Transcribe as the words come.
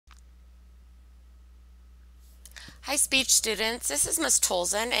Hi speech students, this is Ms.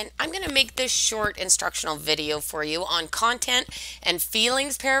 Tolzien and I'm going to make this short instructional video for you on content and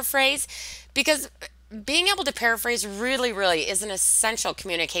feelings paraphrase because being able to paraphrase really is an essential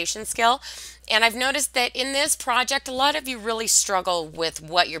communication skill. And I've noticed that in this project, a lot of you really struggle with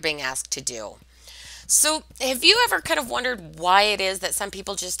what you're being asked to do. So have you ever kind of wondered why it is that some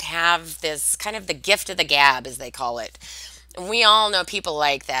people just have this kind of the gift of the gab, as they call it? And we all know people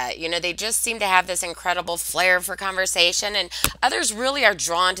like that. You know, they just seem to have this incredible flair for conversation, and others really are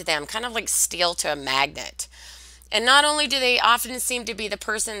drawn to them, kind of like steel to a magnet. And not only do they often seem to be the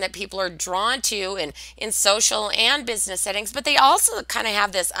person that people are drawn to in social and business settings, but they also kind of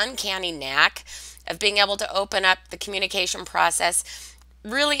have this uncanny knack of being able to open up the communication process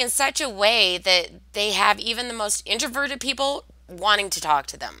really in such a way that they have even the most introverted people wanting to talk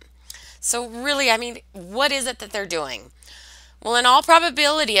to them. So really, I mean, what is it that they're doing? Well, in all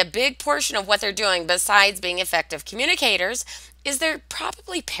probability, a big portion of what they're doing, besides being effective communicators, is they're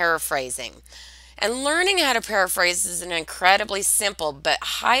probably paraphrasing. And learning how to paraphrase is an incredibly simple but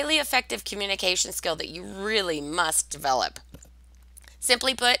highly effective communication skill that you really must develop.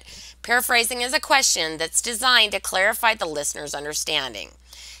 Simply put, paraphrasing is a question that's designed to clarify the listener's understanding.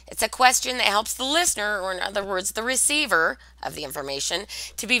 It's a question that helps the listener, or in other words, the receiver of the information,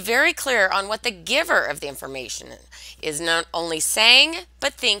 to be very clear on what the giver of the information is not only saying,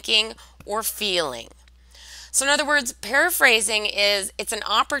 but thinking or feeling. So in other words, paraphrasing it's an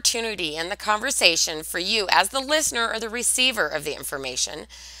opportunity in the conversation for you as the listener or the receiver of the information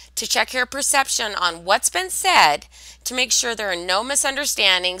to check your perception on what's been said to make sure there are no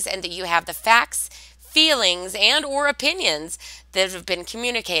misunderstandings and that you have the facts, feelings, and or opinions that have been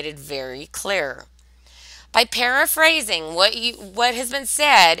communicated very clear. By paraphrasing what has been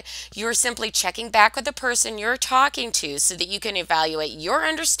said, you're simply checking back with the person you're talking to so that you can evaluate your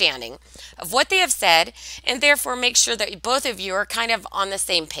understanding of what they have said and therefore make sure that both of you are kind of on the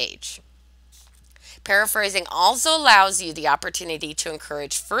same page. Paraphrasing also allows you the opportunity to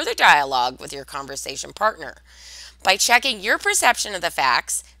encourage further dialogue with your conversation partner. By checking your perception of the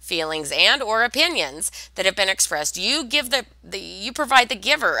facts, feelings, and or opinions that have been expressed, you provide the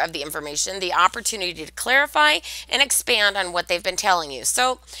giver of the information the opportunity to clarify and expand on what they've been telling you.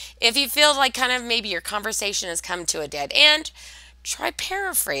 So if you feel like kind of maybe your conversation has come to a dead end, try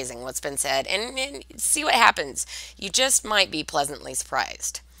paraphrasing what's been said and see what happens. You just might be pleasantly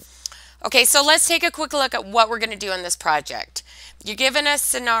surprised. Okay, so let's take a quick look at what we're going to do in this project. You're given a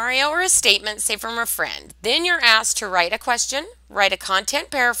scenario or a statement, say from a friend. Then you're asked to write a question, write a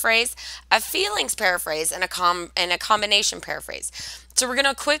content paraphrase, a feelings paraphrase, and a combination paraphrase. So we're going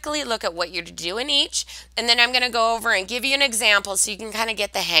to quickly look at what you're to do in each, and then I'm going to go over and give you an example so you can kind of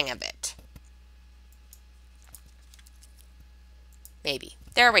get the hang of it. Maybe.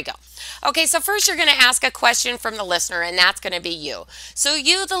 There we go. Okay, so first you're going to ask a question from the listener, and that's going to be you. So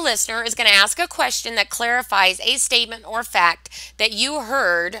you, the listener, is going to ask a question that clarifies a statement or fact that you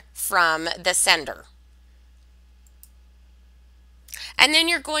heard from the sender. And then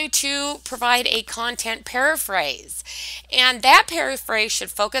you're going to provide a content paraphrase. And that paraphrase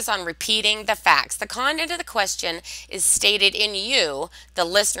should focus on repeating the facts. The content of the question is stated in you, the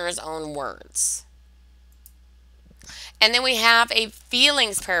listener's own words. And then we have a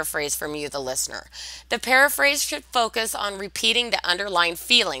feelings paraphrase from you, the listener. The paraphrase should focus on repeating the underlying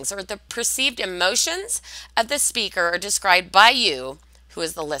feelings or the perceived emotions of the speaker are described by you, who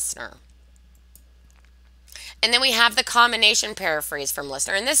is the listener. And then we have the combination paraphrase from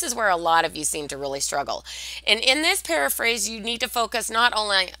listener. And this is where a lot of you seem to really struggle. And in this paraphrase, you need to focus not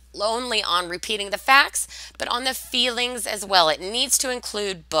only on repeating the facts, but on the feelings as well. It needs to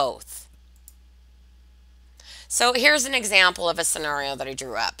include both. So here's an example of a scenario that I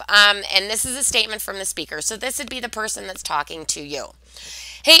drew up. And this is a statement from the speaker. So this would be the person that's talking to you.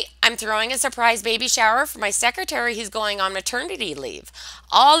 Hey, I'm throwing a surprise baby shower for my secretary who's going on maternity leave.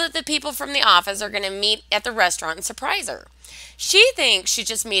 All of the people from the office are going to meet at the restaurant and surprise her. She thinks she's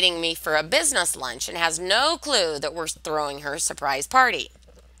just meeting me for a business lunch and has no clue that we're throwing her a surprise party.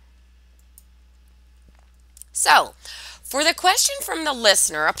 So, for the question from the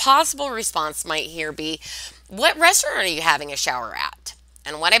listener, a possible response might here be, what restaurant are you having a shower at?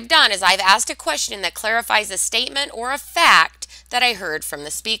 And what I've done is I've asked a question that clarifies a statement or a fact that I heard from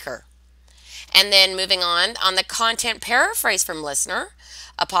the speaker. And then moving on the content paraphrase from listener,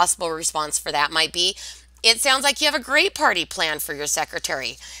 a possible response for that might be, it sounds like you have a great party planned for your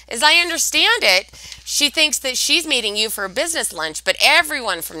secretary. As I understand it, she thinks that she's meeting you for a business lunch, but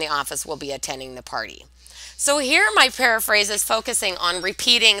everyone from the office will be attending the party. So here my paraphrase is focusing on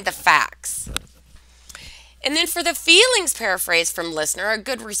repeating the facts. And then for the feelings paraphrase from listener, a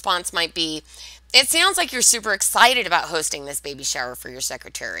good response might be, it sounds like you're super excited about hosting this baby shower for your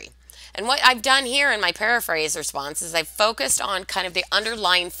secretary. And what I've done here in my paraphrase response is I've focused on kind of the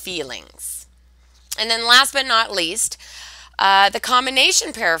underlying feelings. And then last but not least, the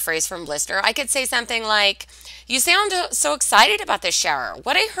combination paraphrase from listener, I could say something like, you sound so excited about this shower.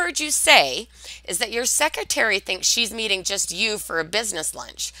 What I heard you say is that your secretary thinks she's meeting just you for a business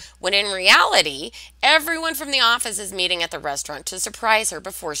lunch, when in reality, everyone from the office is meeting at the restaurant to surprise her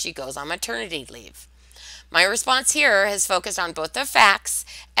before she goes on maternity leave. My response here has focused on both the facts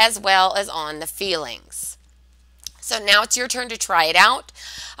as well as on the feelings. So now it's your turn to try it out.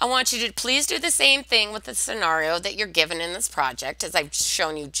 I want you to please do the same thing with the scenario that you're given in this project as I've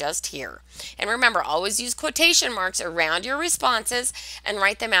shown you just here. And remember, always use quotation marks around your responses and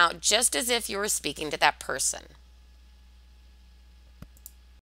write them out just as if you were speaking to that person.